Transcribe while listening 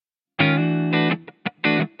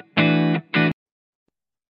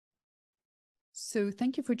So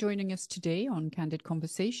thank you for joining us today on Candid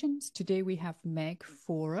Conversations. Today we have Meg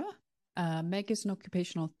Fora. Meg is an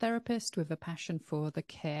occupational therapist with a passion for the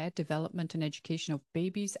care, development and education of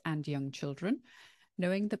babies and young children.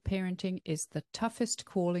 Knowing that parenting is the toughest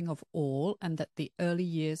calling of all and that the early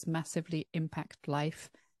years massively impact life,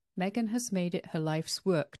 Megan has made it her life's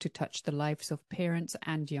work to touch the lives of parents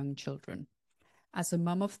and young children. As a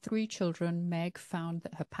mum of 3 children, Meg found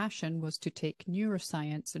that her passion was to take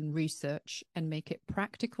neuroscience and research and make it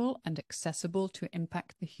practical and accessible to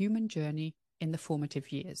impact the human journey in the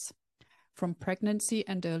formative years. From pregnancy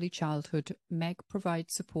and early childhood, Meg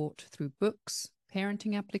provides support through books,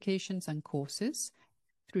 parenting applications and courses,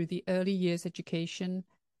 through the early years education,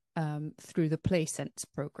 through the PlaySense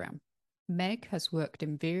program. Meg has worked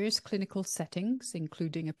in various clinical settings,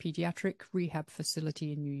 including a pediatric rehab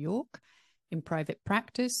facility in New York, in private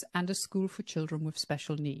practice, and a school for children with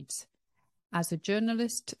special needs. As a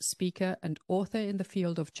journalist, speaker, and author in the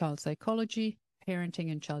field of child psychology,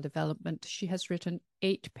 parenting, and child development, she has written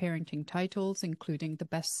 8 parenting titles, including the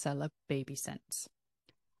bestseller Baby Sense.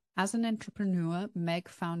 As an entrepreneur, Meg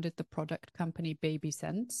founded the product company Baby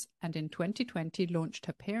Sense, and in 2020 launched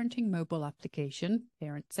her parenting mobile application,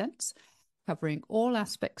 Parent Sense, covering all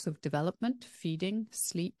aspects of development, feeding,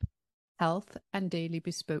 sleep, health, and daily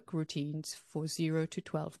bespoke routines for 0 to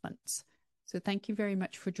 12 months. So thank you very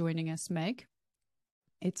much for joining us, Meg.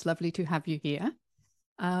 It's lovely to have you here.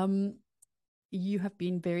 You have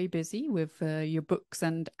been very busy with your books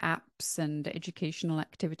and apps and educational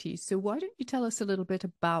activities. So why don't you tell us a little bit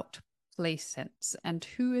about PlaySense and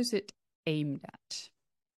who is it aimed at?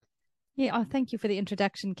 Yeah, thank you for the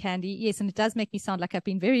introduction, Candy. Yes, and it does make me sound like I've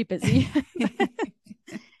been very busy.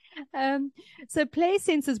 So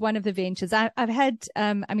PlaySense is one of the ventures. I've had,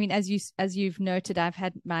 as you've noted, I've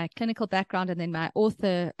had my clinical background and then my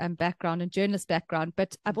author background and journalist background,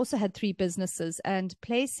 but I've also had 3 businesses, and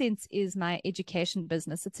PlaySense is my education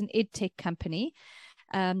business. It's an edtech company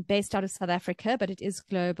based out of South Africa, but it is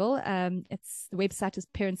global. The website is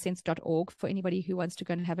parentsense.org for anybody who wants to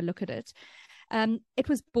go and have a look at it. It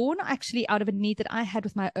was born actually out of a need that I had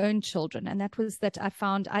with my own children. And that was that I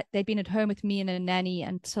found they'd been at home with me and a nanny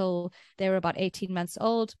until they were about 18 months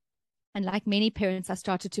old. And like many parents, I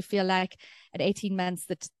started to feel like at 18 months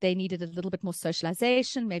that they needed a little bit more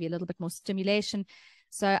socialization, maybe a little bit more stimulation.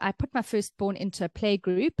 So I put my firstborn into a play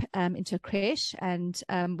group, into a creche, and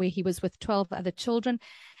where he was with 12 other children.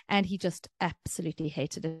 And he just absolutely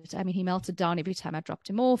hated it. I mean, he melted down every time I dropped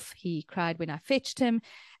him off. He cried when I fetched him.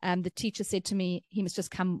 The teacher said to me, he must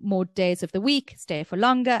just come more days of the week, stay for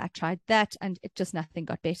longer. I tried that, and nothing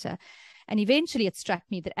got better. And eventually it struck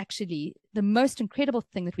me that actually the most incredible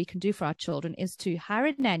thing that we can do for our children is to hire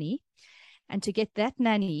a nanny, and to get that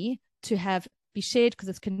nanny to be shared, because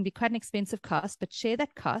it can be quite an expensive cost, but share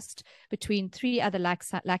that cost between 3 other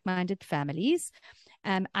like-minded families.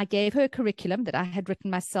 I gave her a curriculum that I had written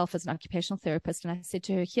myself as an occupational therapist, and I said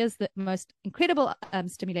to her, here's the most incredible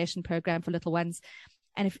stimulation program for little ones.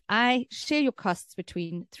 And if I share your costs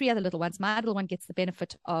between 3 other little ones, my little one gets the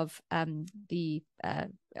benefit of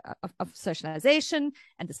socialization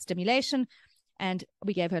and the stimulation. And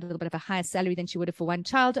we gave her a little bit of a higher salary than she would have for one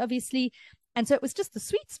child, obviously. And so it was just the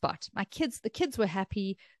sweet spot. The kids were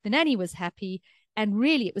happy, the nanny was happy, and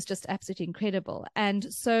really it was just absolutely incredible.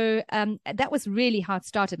 And so that was really how it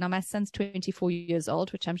started. Now my son's 24 years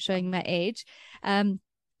old, which I'm showing my age,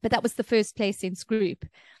 but that was the first PlaySense group.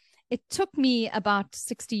 It took me about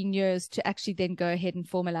 16 years to actually then go ahead and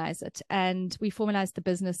formalize it. And we formalized the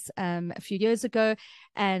business a few years ago,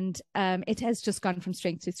 and it has just gone from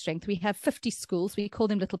strength to strength. We have 50 schools. We call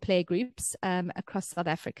them little play groups across South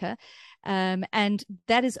Africa. And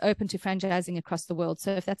that is open to franchising across the world.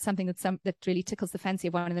 So if that's something that really tickles the fancy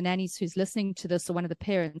of one of the nannies who's listening to this, or one of the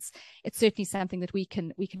parents, it's certainly something that we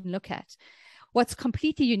can look at. What's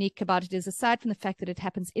completely unique about it is, aside from the fact that it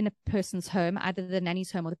happens in a person's home, either the nanny's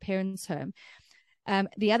home or the parent's home,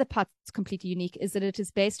 the other part that's completely unique is that it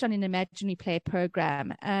is based on an imaginary play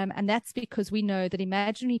program. And that's because we know that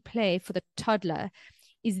imaginary play for the toddler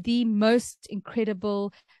is the most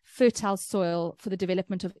incredible fertile soil for the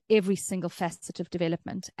development of every single facet of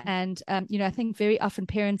development. And, I think very often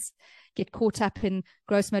parents get caught up in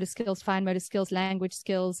gross motor skills, fine motor skills, language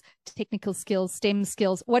skills, technical skills, STEM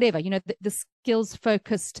skills, whatever, the skills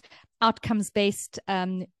focused, outcomes based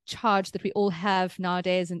charge that we all have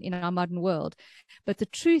nowadays in our modern world. But the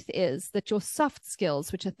truth is that your soft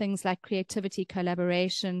skills, which are things like creativity,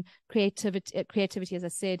 collaboration, creativity, as I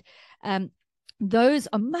said, those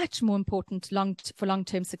are much more important for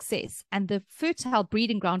long-term success. And the fertile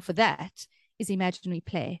breeding ground for that is imaginary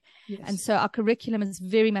play. Yes. And so our curriculum is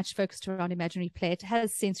very much focused around imaginary play. It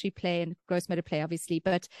has sensory play and gross motor play, obviously,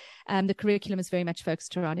 but the curriculum is very much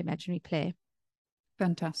focused around imaginary play.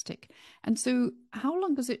 Fantastic. And so how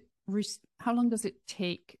long does it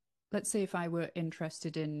take, let's say if I were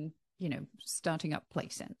interested in, starting up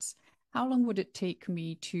PlaySense, how long would it take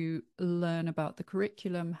me to learn about the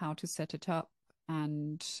curriculum, how to set it up,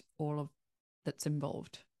 and all of that's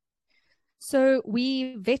involved? So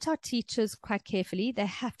we vet our teachers quite carefully. They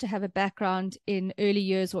have to have a background in early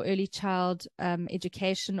years or early child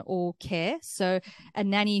education or care. So a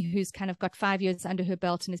nanny who's kind of got 5 years under her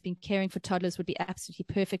belt and has been caring for toddlers would be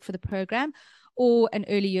absolutely perfect for the program. Or an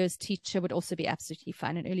early years teacher would also be absolutely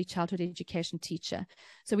fine, an early childhood education teacher.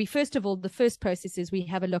 So we, first of all, the first process is we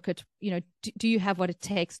have a look at, do you have what it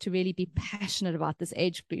takes to really be passionate about this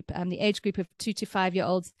age group? The age group of 2 to 5 year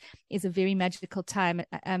olds is a very magical time,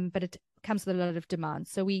 but it comes with a lot of demand.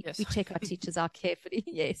 So we check our teachers out carefully.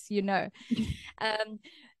 Yes,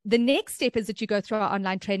 The next step is that you go through our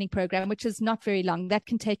online training program, which is not very long. That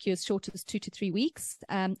can take you as short as 2 to 3 weeks.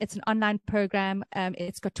 It's an online program.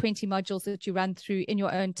 It's got 20 modules that you run through in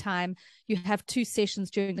your own time. You have 2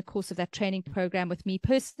 sessions during the course of that training program with me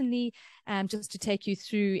personally, just to take you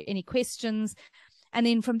through any questions. And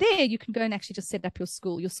then from there, you can go and actually just set up your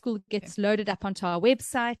school. Your school gets loaded up onto our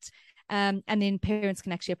website, and then parents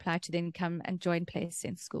can actually apply to then come and join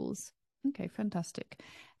PlaySense schools. Okay, fantastic.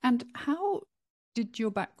 And how did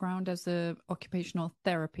your background as a occupational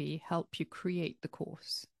therapy help you create the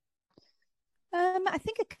course? I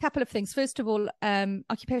think a couple of things. First of all,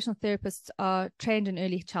 occupational therapists are trained in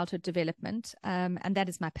early childhood development, and that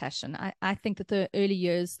is my passion. I think that the early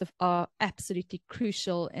years are absolutely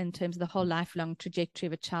crucial in terms of the whole lifelong trajectory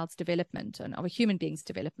of a child's development and of a human being's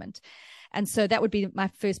development. And so that would be my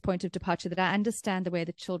first point of departure, that I understand the way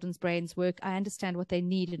that children's brains work. I understand what they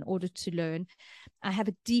need in order to learn. I have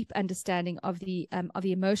a deep understanding of the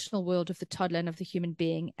emotional world of the toddler and of the human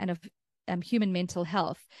being and of human mental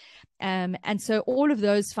health. And so all of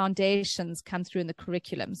those foundations come through in the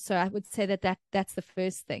curriculum. So I would say that's the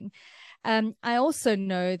first thing. I also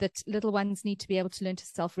know that little ones need to be able to learn to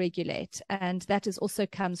self-regulate. And that also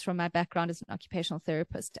comes from my background as an occupational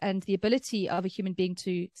therapist. And the ability of a human being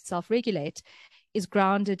to self-regulate is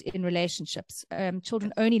grounded in relationships.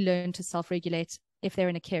 Children only learn to self-regulate if they're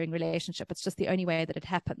in a caring relationship. It's just the only way that it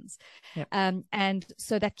happens. Yep. And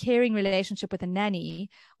so that caring relationship with a nanny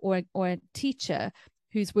or a teacher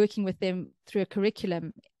who's working with them through a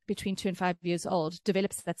curriculum between 2 and 5 years old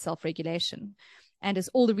develops that self-regulation. And as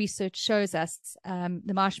all the research shows us,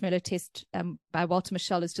 the marshmallow test by Walter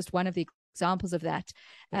Mischel is just one of the examples of that.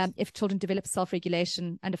 If children develop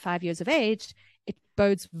self-regulation under 5 years of age, it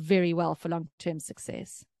bodes very well for long-term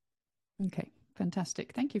success. Okay.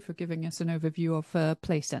 Fantastic. Thank you for giving us an overview of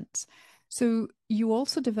PlaySense. So you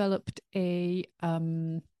also developed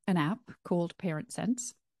an app called Parent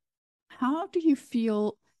Sense. How do you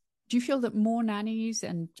feel? Do you feel that more nannies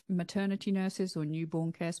and maternity nurses or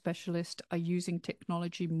newborn care specialists are using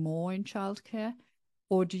technology more in childcare,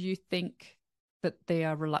 or do you think that they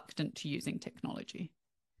are reluctant to using technology?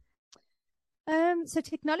 So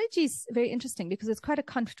technology is very interesting because it's quite a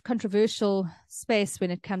controversial space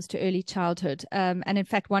when it comes to early childhood. And in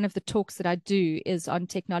fact, one of the talks that I do is on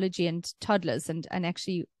technology and toddlers and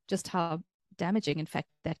actually just how damaging, in fact,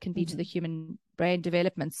 that can be to the human brain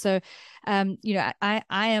development. So, I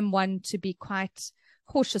am one to be quite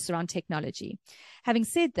cautious around technology. Having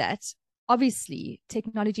said that, obviously,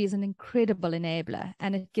 technology is an incredible enabler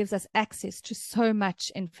and it gives us access to so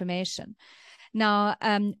much information. Now,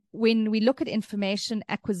 when we look at information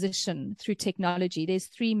acquisition through technology, there's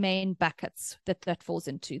 3 main buckets that falls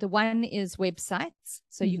into. The one is websites.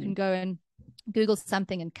 So you can go and Google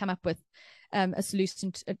something and come up with a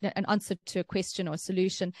solution, an answer to a question or a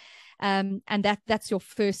solution. And that's your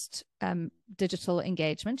first digital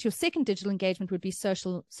engagement. Your second digital engagement would be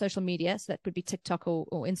social media. So that would be TikTok or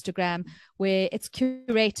Instagram, where it's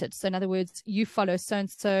curated. So in other words, you follow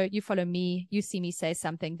so-and-so, you follow me, you see me say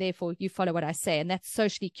something, therefore you follow what I say. And that's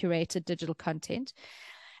socially curated digital content.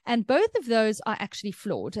 And both of those are actually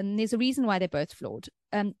flawed. And there's a reason why they're both flawed.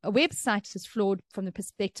 A website is flawed from the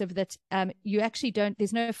perspective that you actually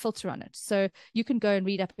there's no filter on it. So you can go and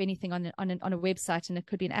read up anything on a website and it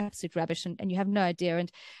could be an absolute rubbish and you have no idea.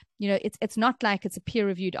 And, it's not like it's a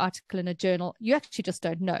peer-reviewed article in a journal. You actually just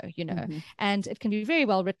don't know, and it can be very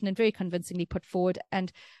well written and very convincingly put forward.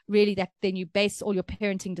 And really then you base all your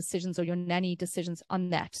parenting decisions or your nanny decisions on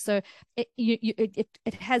that. So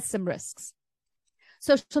it has some risks.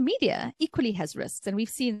 Social media equally has risks, and we've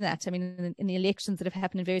seen that. I mean, in the elections that have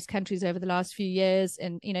happened in various countries over the last few years,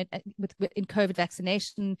 and in COVID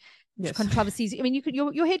vaccination controversies. I mean,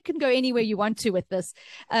 your head can go anywhere you want to with this.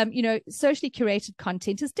 Socially curated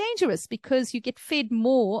content is dangerous because you get fed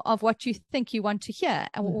more of what you think you want to hear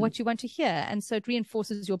and what you want to hear, and so it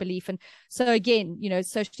reinforces your belief. And so again,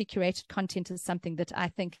 socially curated content is something that I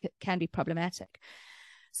think can be problematic.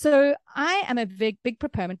 So I am a big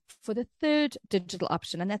proponent for the third digital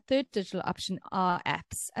option, and that third digital option are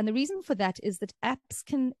apps. And the reason for that is that apps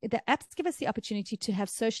give us the opportunity to have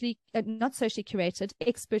not socially curated,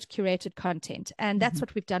 expert curated content. And that's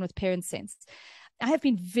what we've done with ParentSense. I have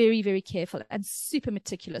been very, very careful and super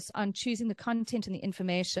meticulous on choosing the content and the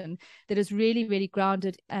information that is really, really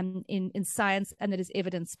grounded in science and that is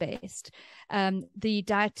evidence-based. The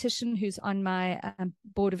dietitian who's on my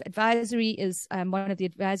board of advisory is one of the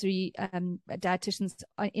advisory dietitians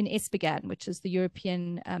in ESPGHAN, which is the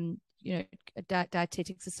European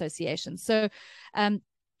Dietetics Association. So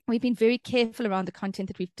we've been very careful around the content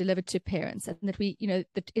that we've delivered to parents, and that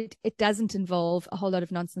it doesn't involve a whole lot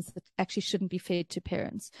of nonsense that actually shouldn't be fed to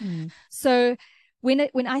parents. So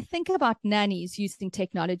when I think about nannies using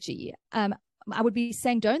technology, I would be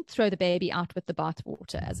saying, don't throw the baby out with the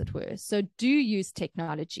bathwater, as it were. So do use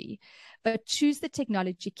technology, but choose the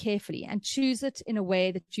technology carefully and choose it in a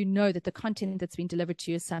way that that the content that's been delivered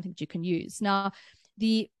to you is something that you can use. Now,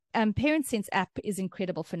 the ParentSense app is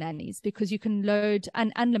incredible for nannies because you can load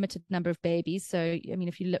an unlimited number of babies. So, I mean,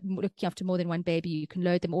 if you're looking after more than one baby, you can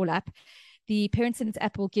load them all up. The ParentSense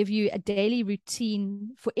app will give you a daily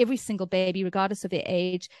routine for every single baby, regardless of their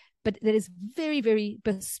age, but that is very, very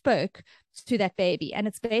bespoke to that baby. And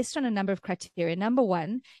it's based on a number of criteria. Number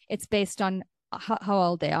one, it's based on how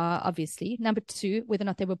old they are, obviously. Number two, whether or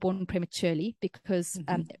not they were born prematurely, because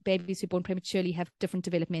babies who are born prematurely have different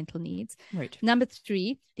developmental needs. Right. Number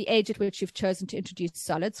three, the age at which you've chosen to introduce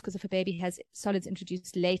solids, because if a baby has solids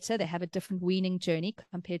introduced later, they have a different weaning journey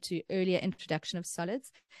compared to earlier introduction of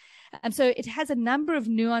solids. And so it has a number of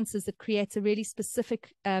nuances that creates a really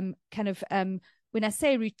specific when I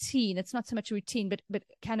say routine, it's not so much a routine, but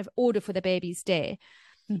kind of order for the baby's day.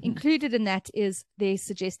 Included in that is their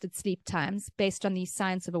suggested sleep times based on the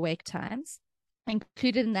science of awake times.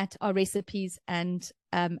 Included in that are recipes and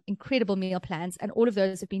incredible meal plans. And all of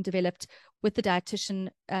those have been developed with the dietitian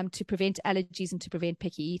to prevent allergies and to prevent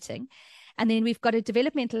picky eating. And then we've got a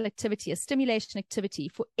developmental activity, a stimulation activity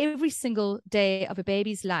for every single day of a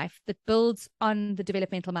baby's life that builds on the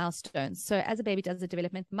developmental milestones. So as a baby does a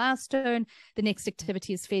developmental milestone, the next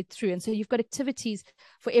activity is fed through. And so you've got activities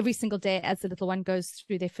for every single day as the little one goes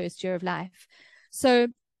through their first year of life. So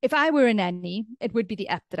if I were a nanny, it would be the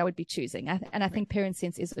app that I would be choosing. And I think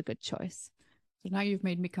ParentSense is a good choice. So now you've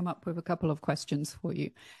made me come up with a couple of questions for you.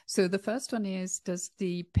 So the first one is, does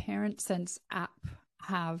the ParentSense app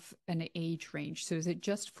have an age range? So is it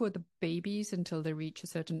just for the babies until they reach a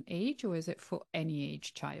certain age, or is it for any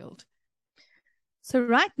age child? So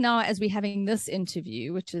right now, as we're having this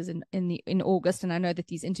interview, which is in August, and I know that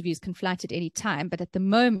these interviews can flight at any time, but at the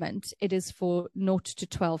moment it is for 0 to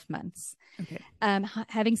 12 months. Okay.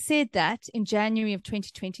 Having said that, in January of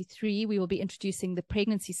 2023, we will be introducing the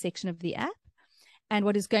pregnancy section of the app. And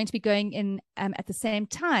what is going to be going in at the same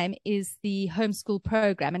time is the homeschool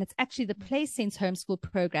program. And it's actually the PlaySense homeschool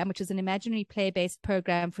program, which is an imaginary play-based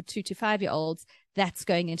program for 2 to 5-year-olds that's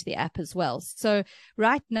going into the app as well. So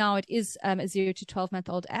right now it is a 0 to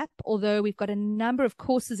 12-month-old app, although we've got a number of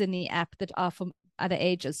courses in the app that are for other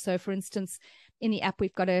ages. So for instance, in the app,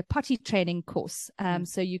 we've got a potty training course.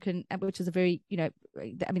 So you can, which is a very,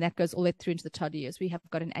 that goes all the way through into the toddler years. We have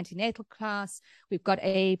got an antenatal class. We've got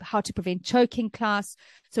a how to prevent choking class.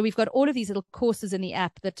 So we've got all of these little courses in the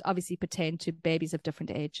app that obviously pertain to babies of different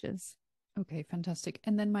ages. Okay, fantastic.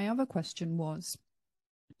 And then my other question was,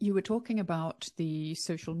 you were talking about the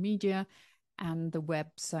social media and the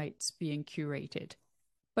websites being curated.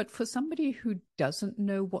 But for somebody who doesn't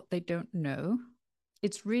know what they don't know,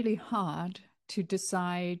 it's really hard to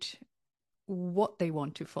decide what they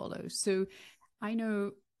want to follow. So I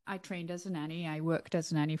know I trained as a nanny. I worked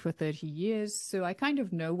as a nanny for 30 years. So I kind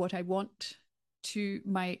of know what I want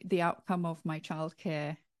the outcome of my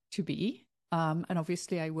childcare to be. And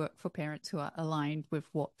obviously I work for parents who are aligned with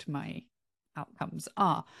what my outcomes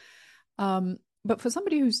are. But for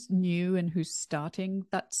somebody who's new and who's starting,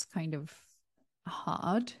 that's kind of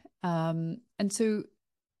hard. And so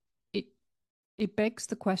it begs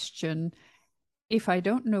the question, if I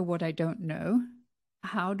don't know what I don't know,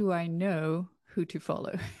 how do I know who to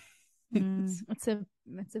follow? It's a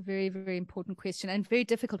very, very important question and very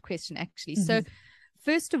difficult question, actually. So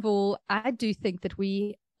first of all, I do think that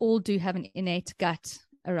we all do have an innate gut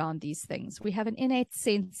around these things. We have an innate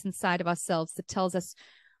sense inside of ourselves that tells us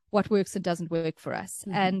what works and doesn't work for us.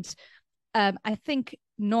 And I think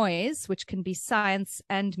noise, which can be science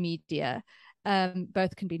and media,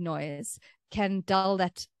 both can be noise, can dull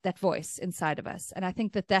that voice inside of us. And I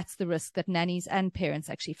think that that's the risk that nannies and parents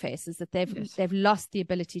actually face, is that they've lost the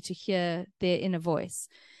ability to hear their inner voice.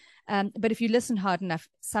 But if you listen hard enough,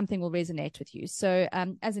 something will resonate with you. So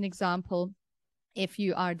as an example, if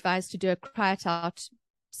you are advised to do a cry it out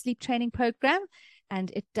sleep training program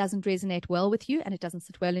and it doesn't resonate well with you and it doesn't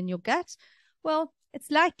sit well in your gut, well, it's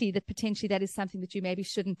likely that potentially that is something that you maybe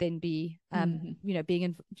shouldn't then be,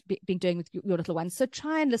 being doing with your little one. So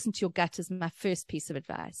try and listen to your gut is my first piece of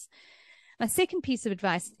advice. My second piece of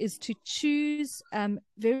advice is to choose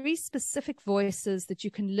very specific voices that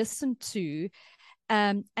you can listen to,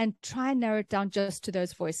 and try and narrow it down just to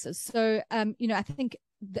those voices. So, I think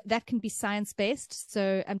that can be science-based.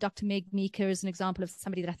 So Dr. Meg Meeker is an example of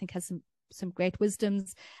somebody that I think has some great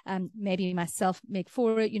wisdoms. Maybe myself, Meg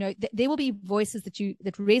Fora, there will be voices that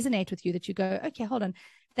resonate with you, that you go, okay, hold on,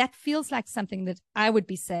 that feels like something that I would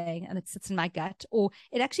be saying and it sits in my gut, or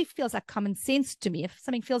it actually feels like common sense to me. If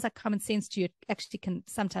something feels like common sense to you, it actually can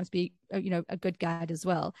sometimes be, a good guide as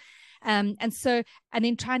well. And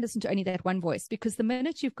then try and listen to only that one voice, because the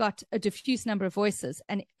minute you've got a diffuse number of voices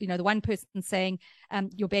and, the one person saying,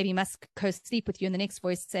 your baby must co-sleep with you, and the next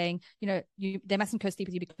voice saying, they mustn't co-sleep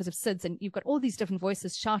with you because of SIDS, and you've got all these different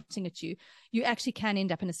voices shouting at you, you actually can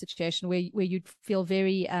end up in a situation where you'd feel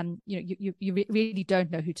very, you really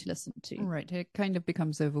don't know who to listen to. Right. It kind of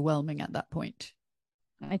becomes overwhelming at that point.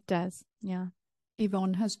 It does. Yeah.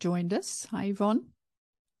 Yvonne has joined us. Hi, Yvonne.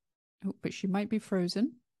 Oh, but she might be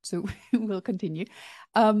frozen. So we'll continue.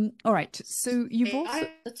 All right. So you've also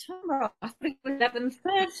the time, I think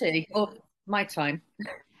 11:30 or my time.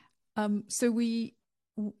 I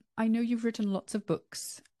know you've written lots of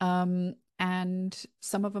books, and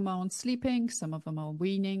some of them are on sleeping, some of them are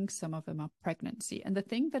weaning, some of them are pregnancy. And the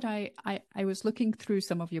thing that I was looking through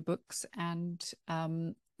some of your books, and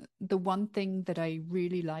the one thing that I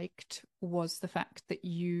really liked was the fact that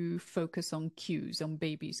you focus on cues, on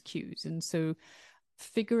babies' cues, and so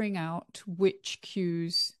figuring out which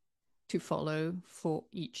cues to follow for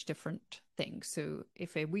each different thing. So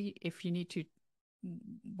if you need to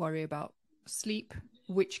worry about sleep,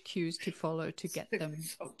 which cues to follow to get them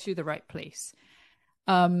to the right place.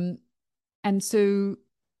 And so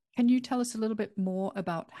can you tell us a little bit more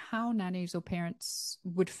about how nannies or parents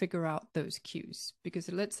would figure out those cues?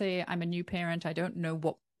 Because let's say I'm a new parent, I don't know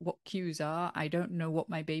what cues are, I don't know what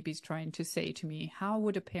my baby's trying to say to me. How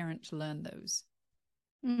would a parent learn those?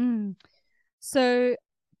 So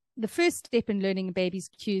the first step in learning a baby's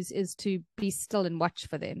cues is to be still and watch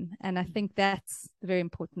for them. And I think that's the very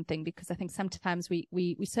important thing, because I think sometimes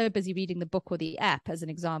we're so busy reading the book or the app, as an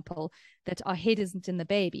example, that our head isn't in the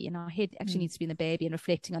baby, and our head actually needs to be in the baby and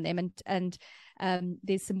reflecting on them. And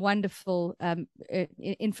there's some wonderful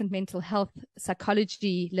infant mental health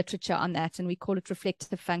psychology literature on that, and we call it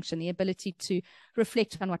reflective function, the ability to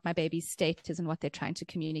reflect on what my baby's state is and what they're trying to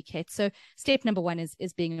communicate. So step number one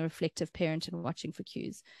is being a reflective parent and watching for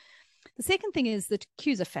cues. The second thing is that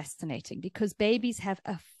cues are fascinating, because babies have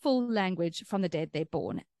a full language from the day they're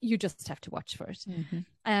born. You just have to watch for it.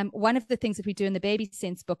 One of the things that we do in the Baby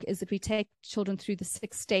Sense book is that we take children through the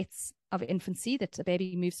 6 states of infancy that a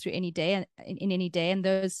baby moves through any day, in any day. And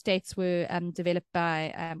those states were developed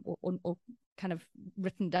by or kind of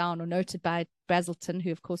written down or noted by Brazelton,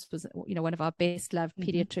 who of course was one of our best loved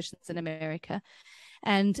pediatricians in America.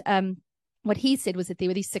 And what he said was that there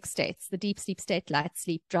were these 6 states: the deep sleep state, light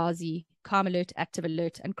sleep, drowsy, calm alert, active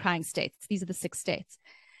alert, and crying states. These are the 6 states.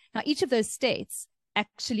 Now, each of those states,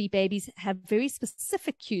 actually, babies have very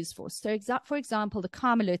specific cues for. So, for example, the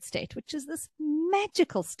calm alert state, which is this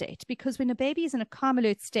magical state, because when a baby is in a calm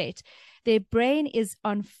alert state, their brain is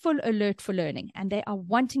on full alert for learning, and they are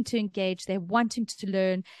wanting to engage, they're wanting to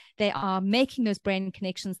learn, they are making those brain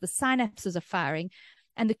connections, the synapses are firing.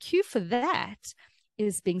 And the cue for that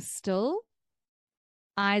is being still,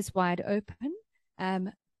 eyes wide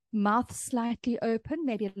open, mouth slightly open,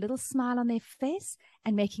 maybe a little smile on their face,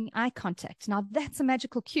 and making eye contact. Now that's a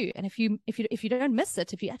magical cue, and if you don't miss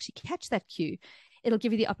it, if you actually catch that cue, it'll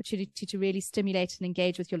give you the opportunity to really stimulate and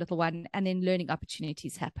engage with your little one, and then learning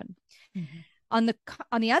opportunities happen. On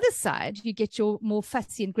the other side, you get your more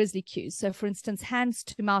fussy and grisly cues. So, for instance, hands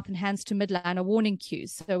to mouth and hands to midline are warning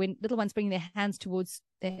cues. So when little ones bring their hands towards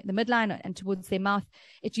the midline and towards their mouth,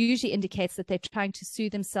 it usually indicates that they're trying to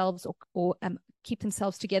soothe themselves or keep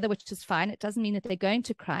themselves together, which is fine. It doesn't mean that they're going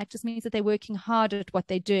to cry. It just means that they're working hard at what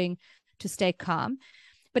they're doing to stay calm.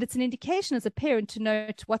 but it's an indication as a parent to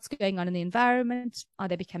note what's going on in the environment. Are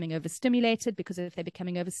they becoming overstimulated? Because if they're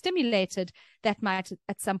becoming overstimulated, that might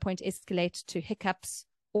at some point escalate to hiccups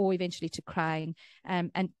or eventually to crying,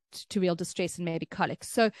 and to real distress and maybe colic.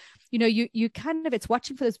 So, you kind of, it's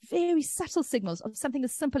watching for those very subtle signals of something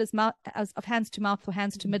as simple as of hands to mouth or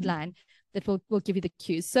hands to midline that will give you the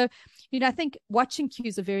cues. So, I think watching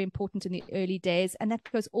cues are very important in the early days, and that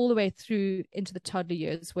goes all the way through into the toddler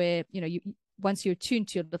years where, once you're tuned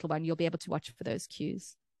to your little one, you'll be able to watch for those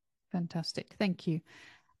cues. Fantastic. Thank you.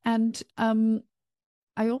 And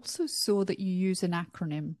I also saw that you use an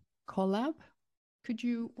acronym, COLLAB. Could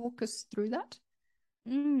you walk us through that?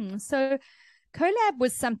 So COLLAB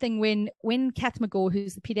was something when Kath McGaw,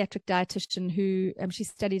 who's the pediatric dietitian, who she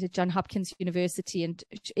studied at Johns Hopkins University, and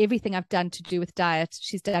everything I've done to do with diet,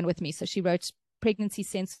 she's done with me. So she wrote Pregnancy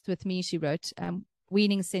Sense with me. She wrote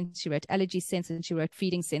Weaning Sense. She wrote Allergy Sense, and she wrote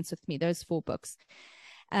Feeding Sense with me, those 4 books.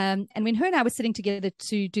 And when her and I were sitting together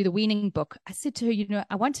to do the weaning book, I said to her,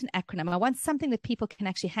 I want an acronym. I want something that people can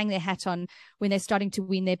actually hang their hat on when they're starting to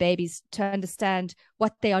wean their babies, to understand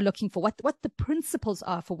what they are looking for, what the principles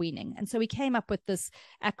are for weaning. And so we came up with this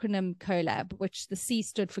acronym COLLAB, which the C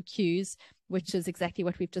stood for cues, which is exactly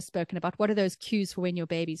what we've just spoken about. What are those cues for when your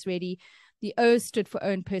baby's ready? The O stood for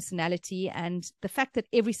own personality, and the fact that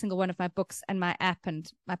every single one of my books and my app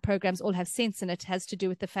and my programs all have sense in it has to do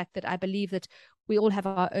with the fact that I believe that we all have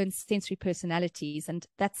our own sensory personalities, and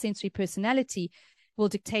that sensory personality will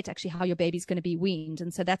dictate actually how your baby's going to be weaned.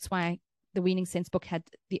 And so that's why the Weaning Sense book had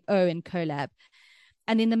the O in COLLAB.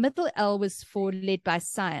 And then the middle L was for Led by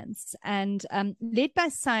Science. And Led by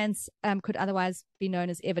Science could otherwise be known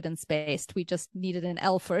as evidence-based. We just needed an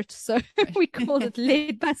L for it. So we called it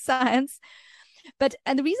Led by Science.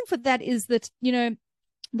 And the reason for that is that,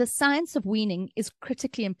 the science of weaning is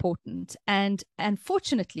critically important. And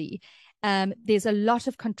unfortunately, there's a lot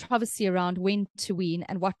of controversy around when to wean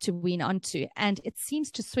and what to wean onto. And it seems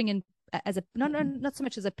to swing in as a not so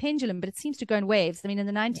much as a pendulum, but it seems to go in waves. I mean, in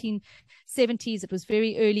the 1970s, it was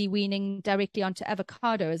very early weaning directly onto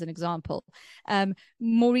avocado, as an example.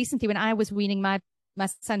 More recently, when I was weaning my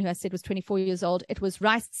son, who I said was 24 years old, it was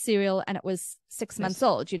rice cereal, and it was 6 months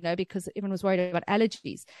old, because everyone was worried about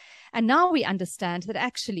allergies. And now we understand that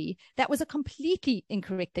actually that was a completely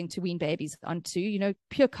incorrect thing to wean babies onto,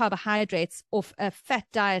 pure carbohydrates off a fat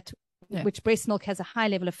diet, which breast milk has a high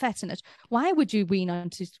level of fat in it. Why would you wean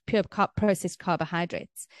onto pure processed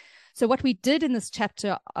carbohydrates? So what we did in this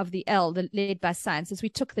chapter of the L, the Led by Science, is we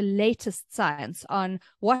took the latest science on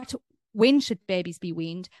when should babies be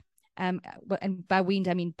weaned, and by weaned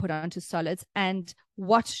I mean put onto solids, and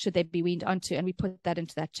what should they be weaned onto, and we put that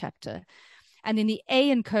into that chapter. And then the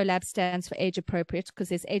A in COLLAB stands for age appropriate, because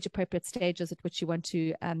there's age appropriate stages at which you want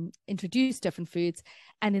to introduce different foods.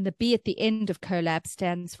 And then the B at the end of COLLAB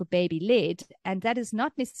stands for baby led. And that is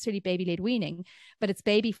not necessarily baby led weaning, but it's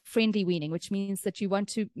baby friendly weaning, which means that you want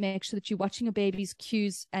to make sure that you're watching your baby's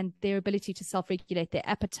cues and their ability to self-regulate their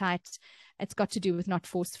appetite. It's got to do with not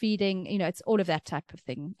force feeding. It's all of that type of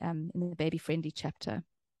thing in the baby friendly chapter.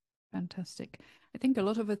 Fantastic. I think a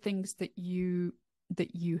lot of the things that you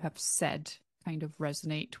have said kind of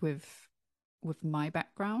resonate with my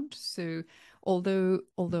background. So although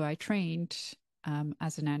I trained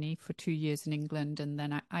as a nanny for 2 years in England, and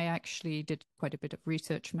then I actually did quite a bit of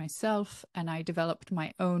research myself, and I developed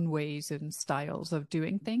my own ways and styles of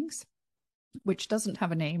doing things, which doesn't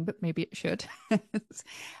have a name, but maybe it should.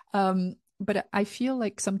 But I feel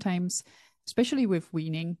like sometimes, especially with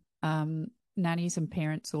weaning, nannies and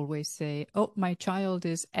parents always say, oh, my child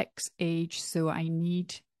is X age, so I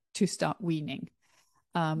need to start weaning.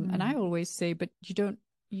 And I always say, but you don't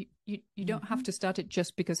have to start it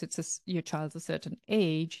just because your child's a certain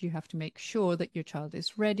age. You have to make sure that your child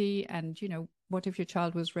is ready. And, what if your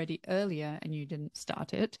child was ready earlier and you didn't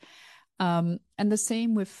start it? And the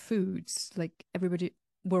same with foods, like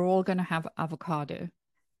we're all going to have avocado.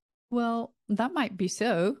 Well, that might be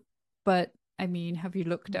so, but I mean, have you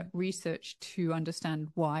looked at research to understand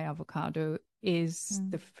why avocado is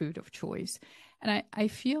the food of choice? And I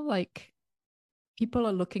feel like people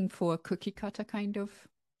are looking for a cookie cutter kind of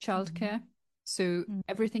childcare. So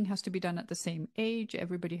everything has to be done at the same age.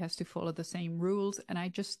 Everybody has to follow the same rules. And I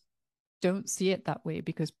just don't see it that way,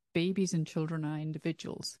 because babies and children are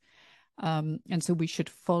individuals. And so we should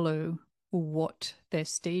follow what their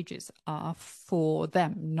stages are for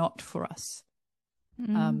them, not for us.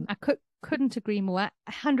 I couldn't agree more.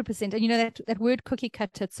 100%. And that word cookie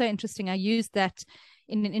cutter, it's so interesting. I used that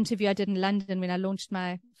in an interview I did in London when I launched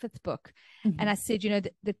my 5th book. And I said,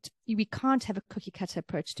 that we can't have a cookie cutter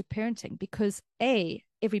approach to parenting, because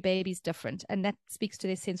every baby's different, and that speaks to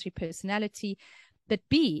their sensory personality. but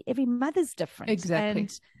B, every mother's different. Exactly.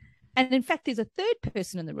 And in fact, there's a third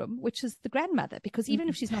person in the room, which is the grandmother, because even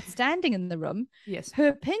if she's not standing in the room, yes, her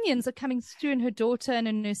opinions are coming through in her daughter and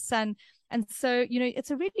in her son. And so,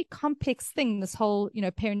 it's a really complex thing, this whole,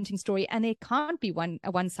 parenting story, and there can't be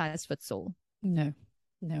a one size fits all. No,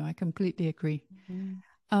 I completely agree.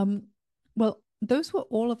 Well, those were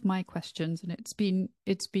all of my questions, and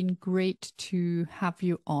it's been great to have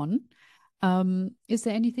you on. Is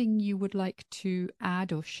there anything you would like to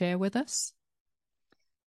add or share with us?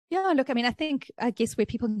 Yeah, look, I guess where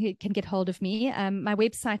people can get hold of me, my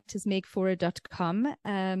website is megfora.com,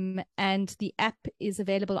 and the app is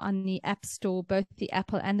available on the App Store, both the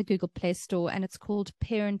Apple and the Google Play Store, and it's called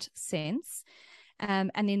Parent Sense.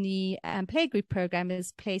 And then the playgroup program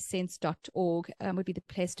is playsense.org, would be the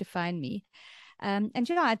place to find me. And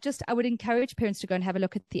I would encourage parents to go and have a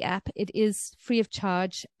look at the app. It is free of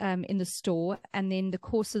charge in the store, and then the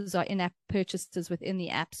courses are in-app purchases within the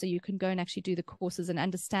app, so you can go and actually do the courses and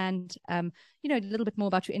understand, a little bit more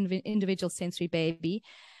about your individual sensory baby.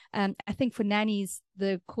 I think for nannies,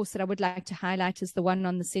 the course that I would like to highlight is the one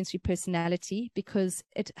on the sensory personality, because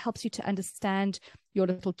it helps you to understand your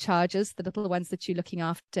little charges, the little ones that you're looking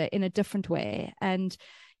after, in a different way. And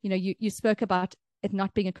you spoke about it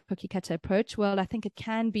not being a cookie cutter approach. Well, I think it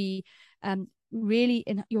can be really,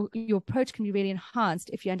 your approach can be really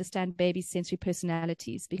enhanced if you understand babies' sensory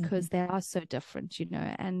personalities, because they are so different,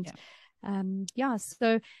 and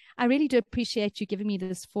so I really do appreciate you giving me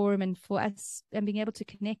this forum, and for us and being able to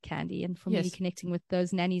connect, Candy, and for me connecting with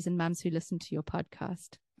those nannies and mums who listen to your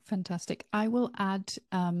podcast. Fantastic. I will add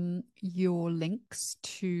your links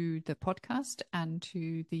to the podcast and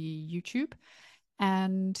to the YouTube,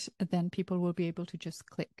 and then people will be able to just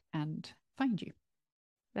click and find you.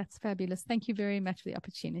 That's fabulous. Thank you very much for the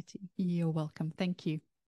opportunity. You're welcome. Thank you.